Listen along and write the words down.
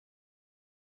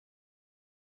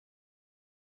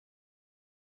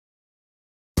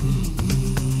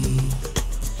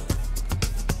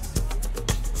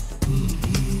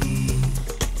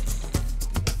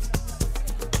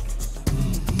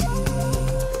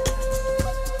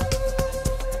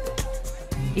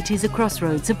It is a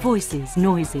crossroads of voices,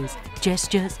 noises,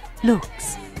 gestures,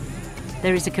 looks.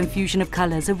 There is a confusion of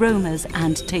colours, aromas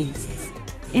and tastes.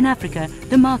 In Africa,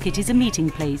 the market is a meeting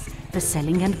place for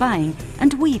selling and buying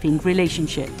and weaving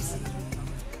relationships.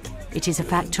 It is a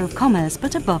factor of commerce,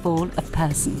 but above all, of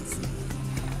persons.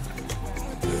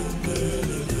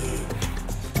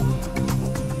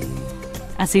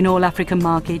 As in all African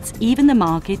markets, even the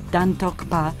market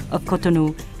d'Antokpa of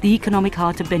Cotonou, the economic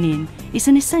heart of Benin, is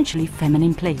an essentially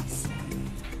feminine place.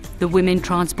 The women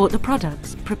transport the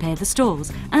products, prepare the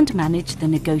stalls, and manage the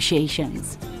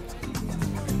negotiations.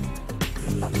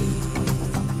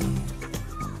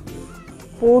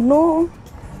 Pour nous,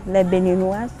 les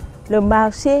Béninoises, le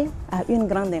marché a une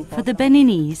grande importance. For the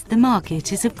Beninese, the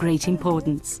market is of great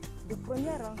importance.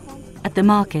 At the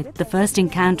market, the first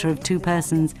encounter of two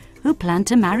persons who plan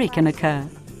to marry can occur.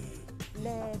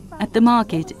 At the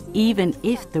market, even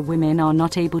if the women are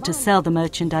not able to sell the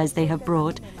merchandise they have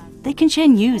brought, they can share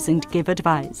news and give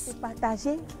advice.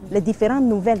 Partager les différentes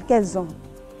nouvelles qu'elles ont.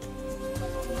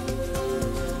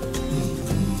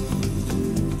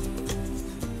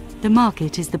 The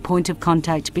market is the point of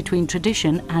contact between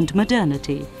tradition and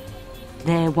modernity.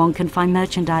 There one can find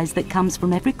merchandise that comes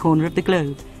from every corner of the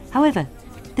globe. However,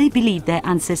 they believe their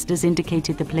ancestors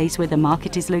indicated the place where the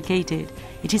market is located.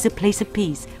 It is a place of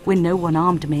peace where no one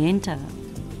armed may enter.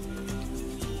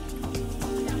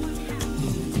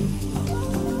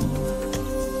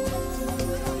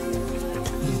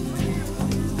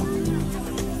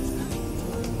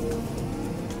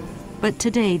 But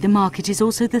today the market is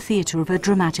also the theatre of a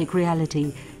dramatic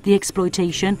reality, the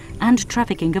exploitation and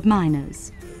trafficking of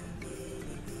minors.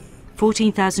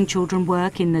 14,000 children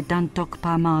work in the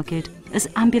Dantokpa market as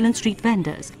ambulance street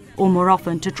vendors, or more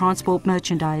often to transport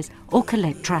merchandise or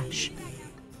collect trash.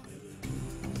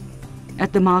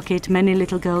 At the market, many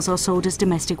little girls are sold as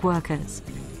domestic workers.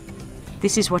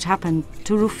 This is what happened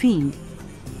to Rufine.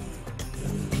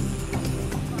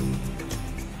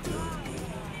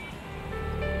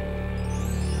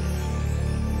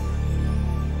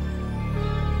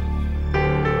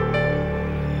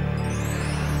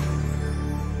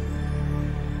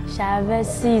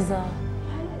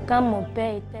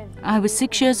 I was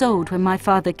 6 years old when my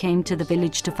father came to the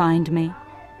village to find me.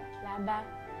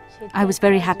 I was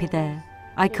very happy there.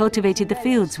 I cultivated the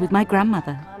fields with my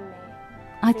grandmother.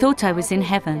 I thought I was in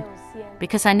heaven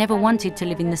because I never wanted to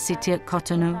live in the city at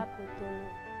Cotonou.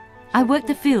 I worked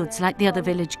the fields like the other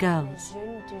village girls.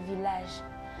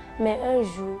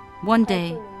 One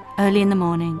day, early in the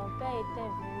morning,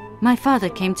 my father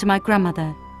came to my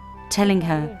grandmother, telling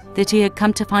her that he had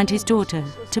come to find his daughter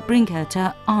to bring her to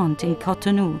her aunt in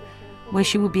Cotonou, where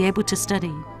she would be able to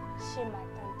study.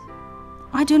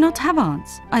 I do not have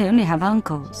aunts, I only have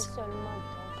uncles.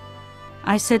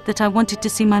 I said that I wanted to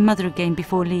see my mother again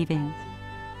before leaving.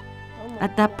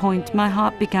 At that point, my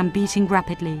heart began beating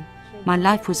rapidly. My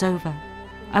life was over.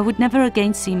 I would never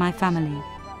again see my family.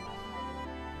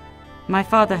 My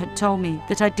father had told me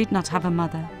that I did not have a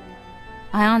mother.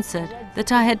 I answered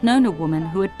that I had known a woman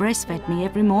who had breastfed me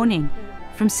every morning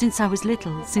from since I was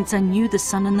little, since I knew the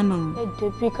sun and the moon.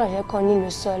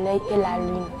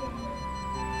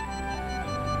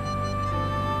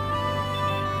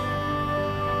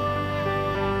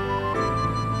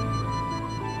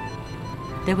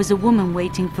 There was a woman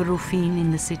waiting for Rufine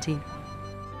in the city.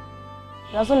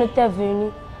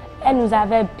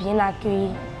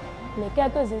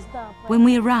 When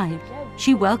we arrived,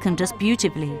 she welcomed us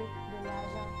beautifully.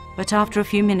 But after a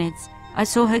few minutes, I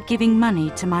saw her giving money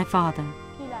to my father.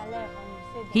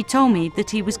 He told me that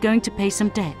he was going to pay some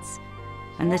debts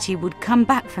and that he would come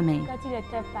back for me.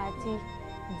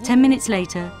 10 minutes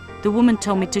later, the woman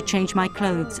told me to change my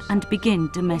clothes and begin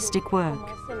domestic work.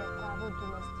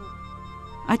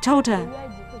 I told her,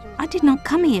 I did not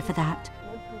come here for that.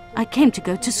 I came to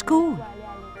go to school.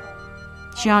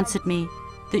 She answered me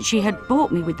that she had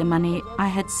bought me with the money I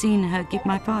had seen her give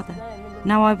my father.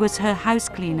 Now I was her house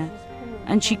cleaner,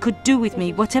 and she could do with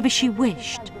me whatever she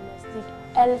wished.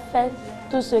 I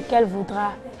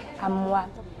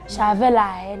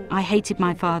hated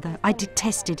my father. I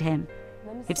detested him.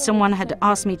 If someone had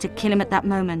asked me to kill him at that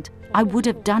moment, I would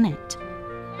have done it.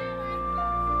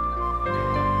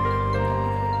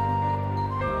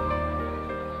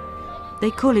 They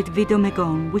call it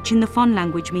Vidomegon, which in the Fon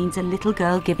language means a little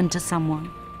girl given to someone.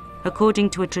 According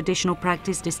to a traditional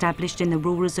practice established in the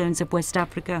rural zones of West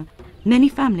Africa, many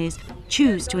families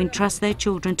choose to entrust their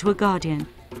children to a guardian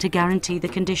to guarantee the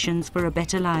conditions for a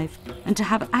better life and to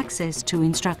have access to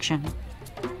instruction.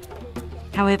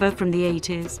 However, from the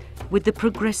 80s, with the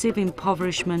progressive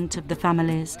impoverishment of the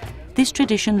families, this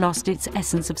tradition lost its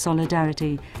essence of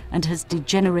solidarity and has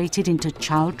degenerated into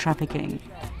child trafficking.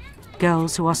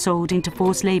 Girls who are sold into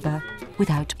forced labour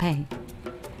without pay.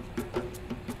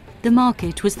 The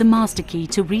market was the master key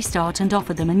to restart and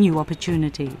offer them a new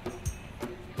opportunity.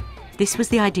 This was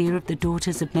the idea of the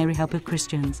Daughters of Mary Help of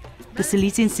Christians, the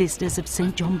Salesian Sisters of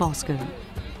St. Don Bosco.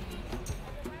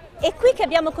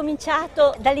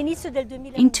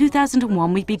 In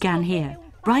 2001 we began here,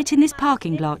 right in this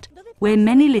parking lot, where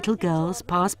many little girls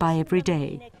pass by every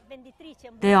day.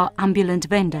 They are ambulant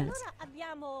vendors.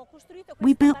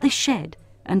 We built this shed,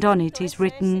 and on it is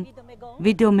written,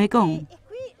 Video Megon.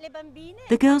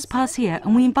 The girls pass here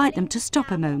and we invite them to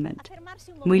stop a moment.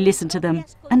 We listen to them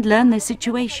and learn their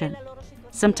situation.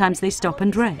 Sometimes they stop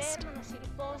and rest.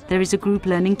 There is a group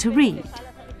learning to read.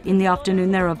 In the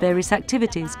afternoon there are various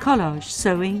activities, collage,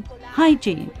 sewing,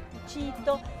 hygiene.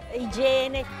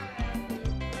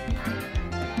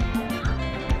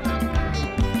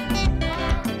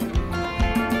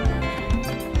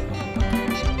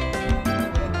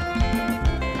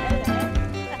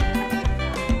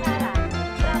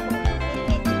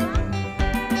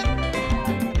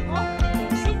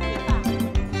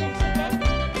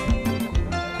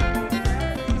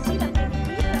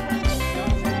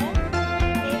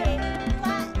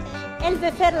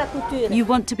 You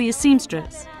want to be a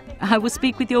seamstress? I will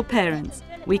speak with your parents.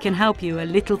 We can help you, a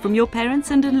little from your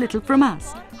parents and a little from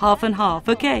us. Half and half,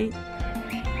 okay?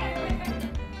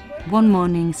 One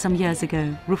morning, some years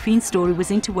ago, Rufine's story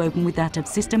was interwoven with that of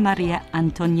Sister Maria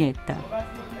Antonietta.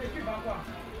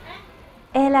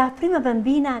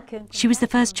 She was the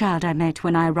first child I met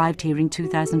when I arrived here in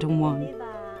 2001.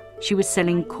 She was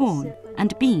selling corn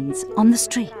and beans on the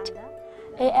street.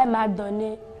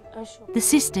 The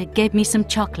sister gave me some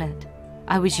chocolate.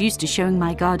 I was used to showing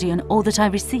my guardian all that I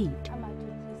received.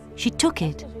 She took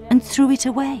it and threw it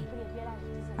away.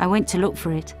 I went to look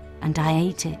for it and I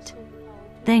ate it.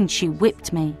 Then she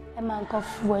whipped me.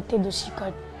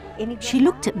 She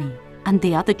looked at me and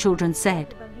the other children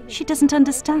said, "She doesn't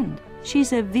understand.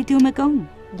 She's a video magon."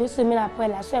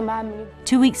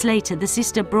 2 weeks later, the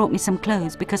sister brought me some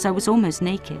clothes because I was almost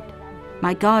naked.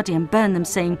 My guardian burned them,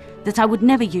 saying that I would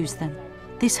never use them.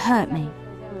 This hurt me.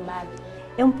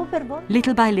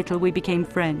 Little by little we became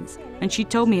friends, and she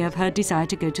told me of her desire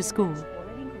to go to school.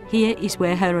 Here is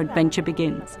where her adventure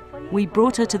begins. We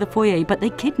brought her to the foyer, but they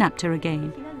kidnapped her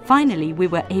again. Finally, we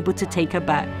were able to take her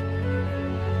back.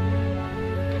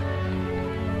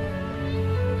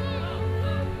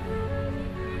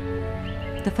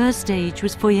 The first stage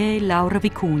was Foyer Laura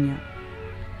Vicuña.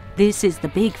 This is the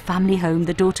big family home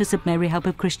the Daughters of Mary Help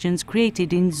of Christians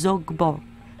created in Zogbo,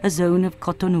 a zone of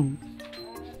Cotonou.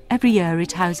 Every year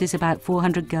it houses about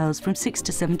 400 girls from 6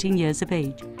 to 17 years of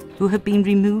age who have been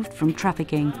removed from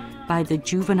trafficking by the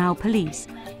juvenile police,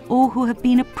 or who have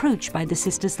been approached by the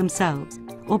sisters themselves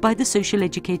or by the social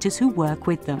educators who work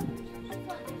with them.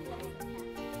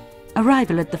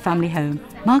 Arrival at the family home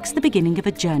marks the beginning of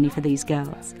a journey for these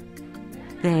girls.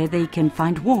 There they can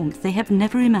find warmth they have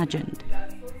never imagined.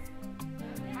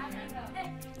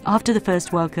 After the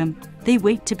first welcome, they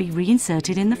wait to be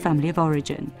reinserted in the family of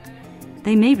origin.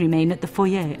 They may remain at the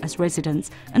foyer as residents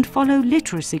and follow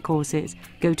literacy courses,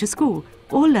 go to school,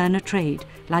 or learn a trade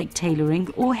like tailoring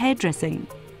or hairdressing.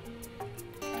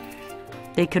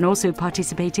 They can also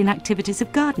participate in activities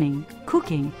of gardening,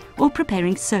 cooking, or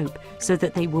preparing soap so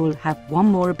that they will have one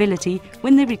more ability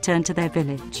when they return to their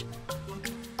village.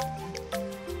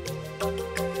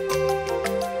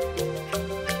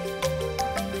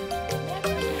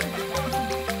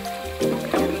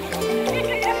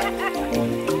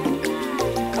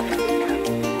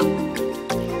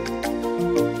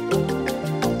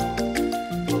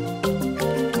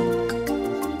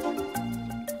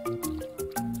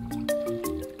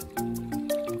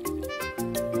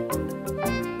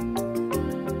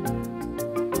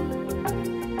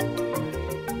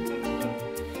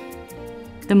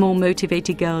 The more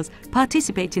motivated girls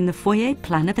participate in the Foyer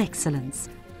Plan of Excellence.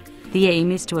 The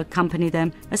aim is to accompany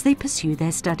them as they pursue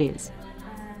their studies.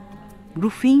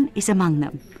 Rufine is among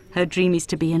them. Her dream is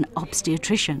to be an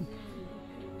obstetrician.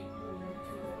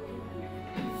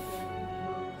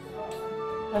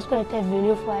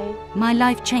 My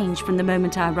life changed from the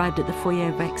moment I arrived at the Foyer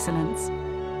of Excellence.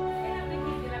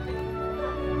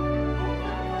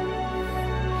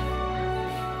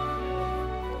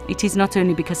 It is not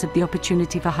only because of the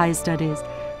opportunity for higher studies,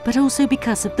 but also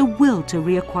because of the will to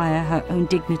reacquire her own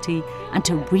dignity and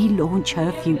to relaunch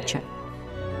her future.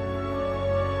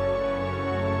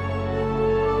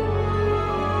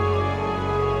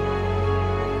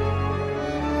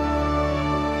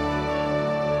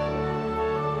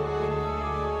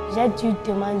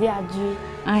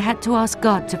 I had to ask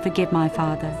God to forgive my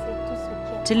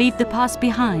father, to leave the past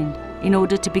behind in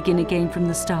order to begin again from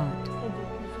the start.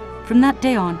 From that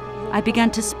day on, I began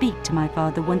to speak to my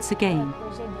father once again,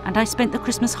 and I spent the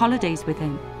Christmas holidays with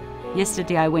him.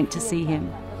 Yesterday I went to see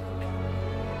him.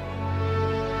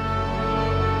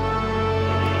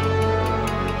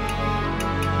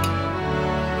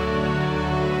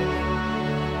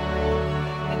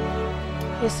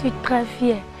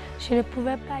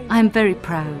 I am very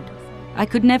proud. I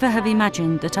could never have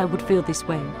imagined that I would feel this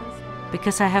way,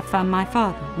 because I have found my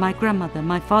father, my grandmother,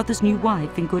 my father's new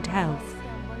wife in good health,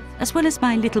 as well as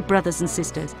my little brothers and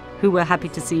sisters who were happy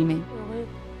to see me.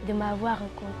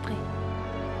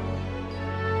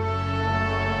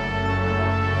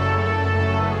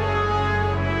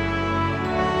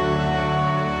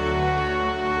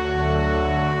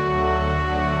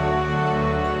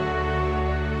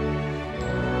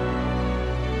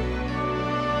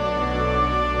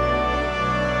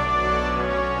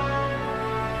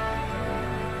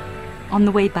 On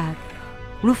the way back,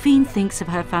 Rufine thinks of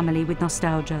her family with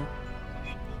nostalgia,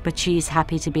 but she is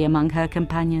happy to be among her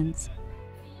companions.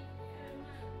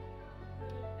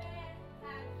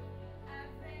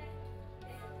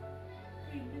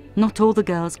 Not all the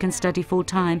girls can study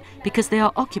full-time because they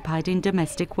are occupied in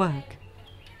domestic work.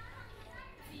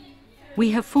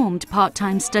 We have formed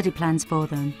part-time study plans for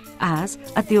them, as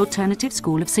at the Alternative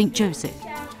School of St. Joseph.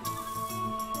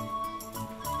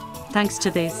 Thanks to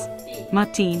this,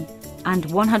 Martine and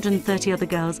 130 other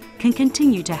girls can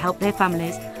continue to help their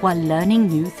families while learning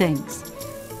new things.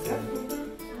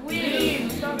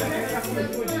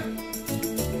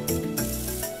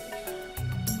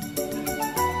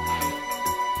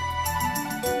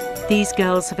 These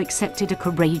girls have accepted a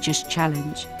courageous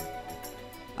challenge.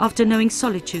 After knowing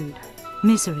solitude,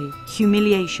 misery,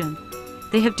 humiliation,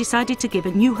 they have decided to give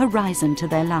a new horizon to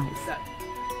their life.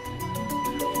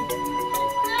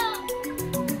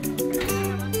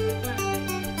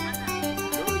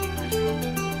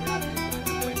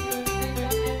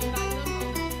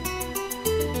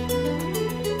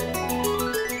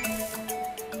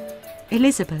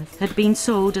 Elizabeth had been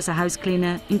sold as a house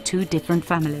cleaner in 2 different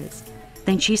families.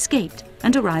 Then she escaped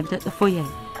and arrived at the foyer.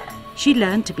 She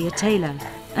learned to be a tailor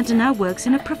and now works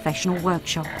in a professional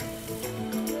workshop.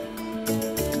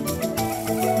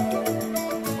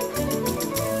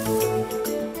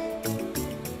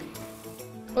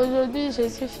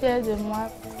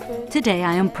 Today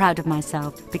I am proud of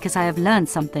myself because I have learned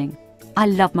something. I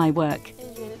love my work.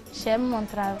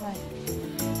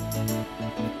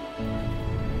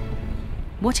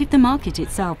 What if the market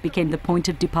itself became the point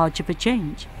of departure for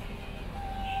change?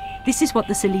 This is what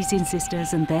the Salesian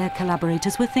sisters and their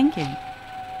collaborators were thinking.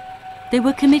 They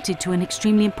were committed to an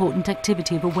extremely important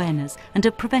activity of awareness and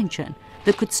of prevention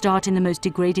that could start in the most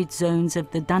degraded zones of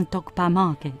the Dantokpa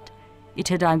market. It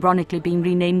had ironically been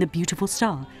renamed the Beautiful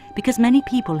Star because many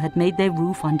people had made their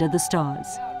roof under the stars.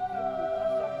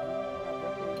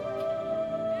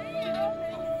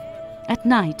 At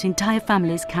night, entire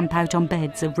families camp out on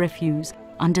beds of refuse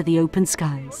under the open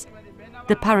skies.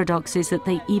 The paradox is that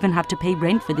they even have to pay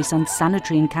rent for this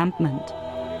unsanitary encampment.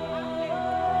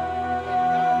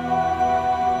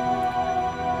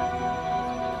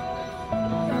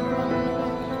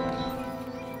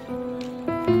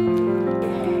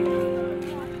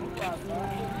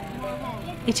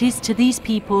 It is to these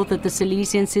people that the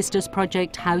Salesian Sisters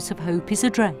Project House of Hope is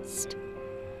addressed.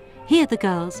 Here the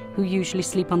girls, who usually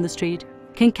sleep on the street,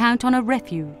 can count on a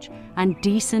refuge and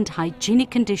decent hygienic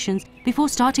conditions before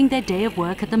starting their day of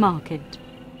work at the market.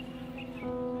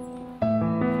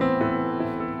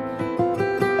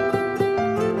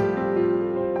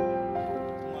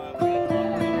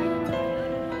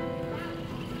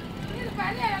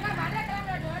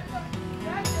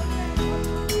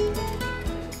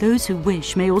 Those who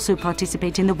wish may also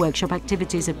participate in the workshop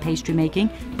activities of pastry making,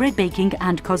 bread baking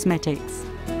and cosmetics.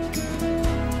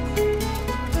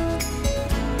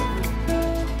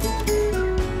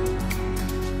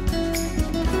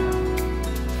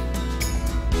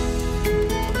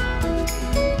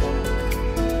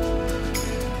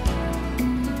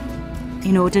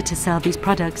 In order to sell these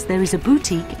products, there is a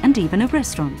boutique and even a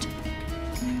restaurant.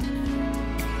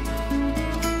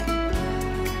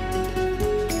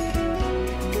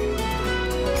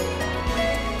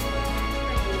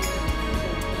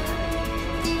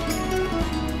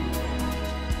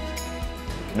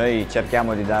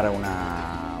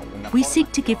 We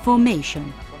seek to give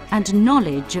formation and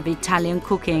knowledge of Italian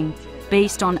cooking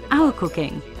based on our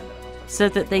cooking, so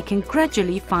that they can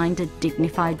gradually find a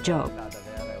dignified job.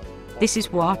 This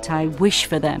is what I wish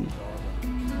for them.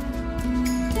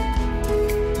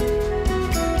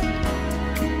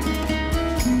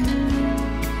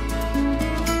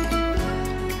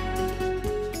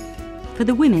 For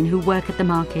the women who work at the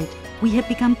market, we have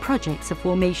begun projects of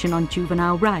formation on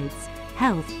juvenile rights,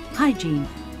 health, hygiene,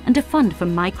 and a fund for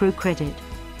microcredit,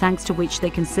 thanks to which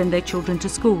they can send their children to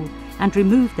school and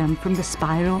remove them from the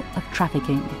spiral of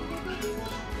trafficking.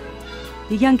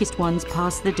 The youngest ones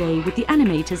pass the day with the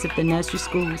animators of the nursery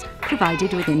schools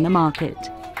provided within the market.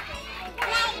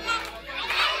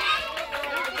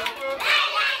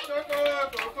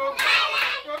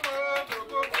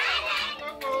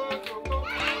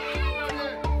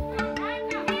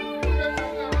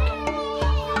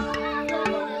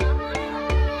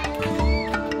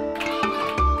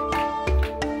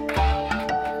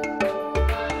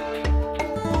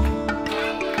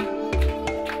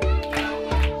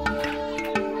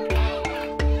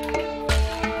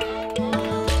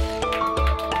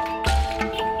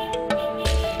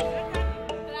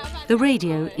 The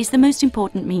radio is the most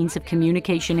important means of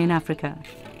communication in Africa.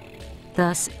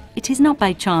 Thus, it is not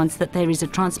by chance that there is a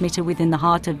transmitter within the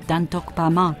heart of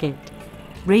Dantokpa market.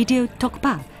 Radio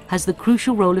Tokpa has the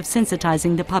crucial role of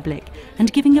sensitizing the public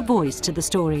and giving a voice to the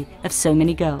story of so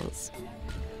many girls.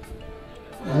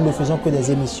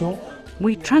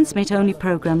 We transmit only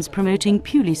programs promoting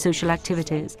purely social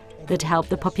activities that help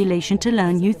the population to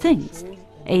learn new things,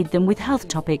 aid them with health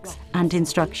topics and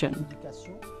instruction.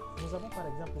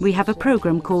 We have a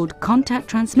program called Contact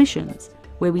Transmissions,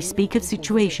 where we speak of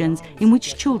situations in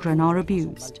which children are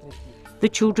abused. The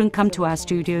children come to our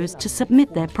studios to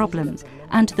submit their problems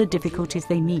and the difficulties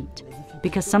they meet,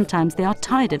 because sometimes they are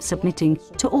tired of submitting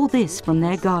to all this from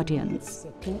their guardians.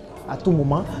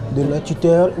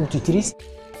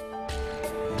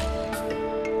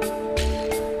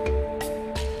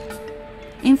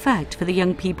 In fact, for the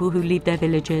young people who leave their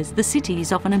villages, the city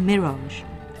is often a mirage.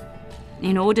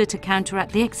 In order to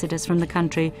counteract the exodus from the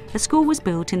country, a school was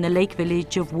built in the lake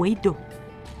village of Weido.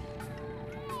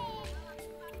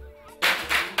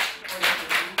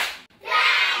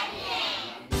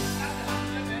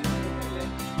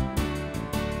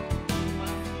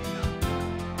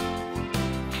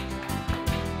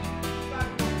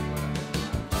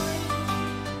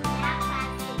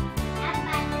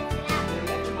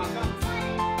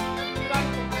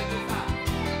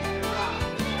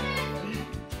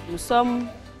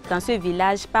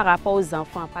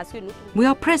 We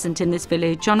are present in this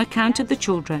village on account of the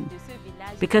children,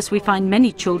 because we find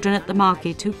many children at the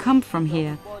market who come from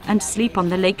here and sleep on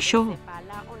the lake shore.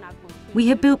 We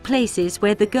have built places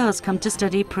where the girls come to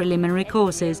study preliminary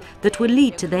courses that will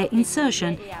lead to their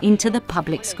insertion into the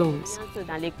public schools.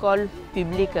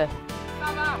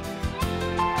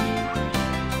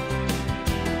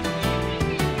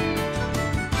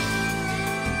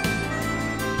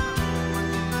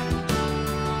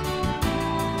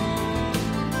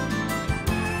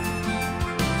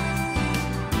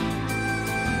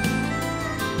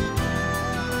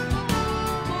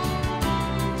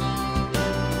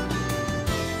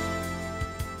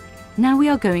 Now we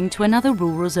are going to another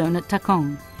rural zone at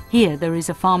Takong. Here there is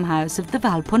a farmhouse of the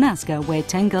Valponaska where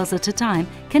 10 girls at a time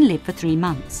can live for 3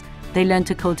 months. They learn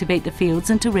to cultivate the fields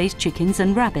and to raise chickens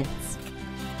and rabbits.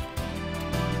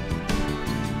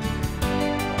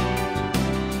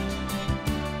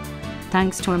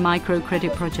 Thanks to a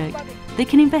microcredit project, they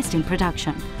can invest in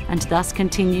production and thus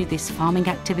continue this farming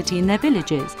activity in their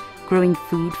villages, growing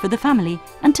food for the family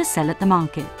and to sell at the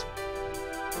market.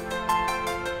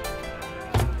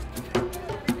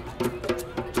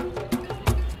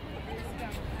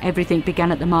 Everything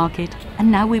began at the market,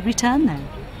 and now we return there.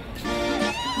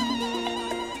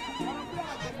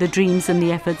 The dreams and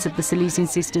the efforts of the Salesian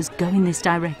sisters go in this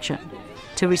direction,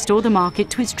 to restore the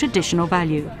market to its traditional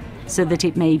value, so that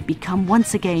it may become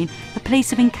once again a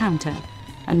place of encounter,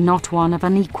 and not one of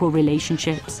unequal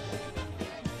relationships,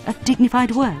 of dignified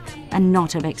work and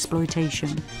not of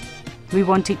exploitation. We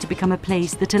want it to become a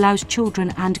place that allows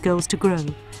children and girls to grow,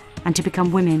 and to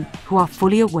become women who are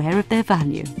fully aware of their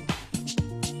value.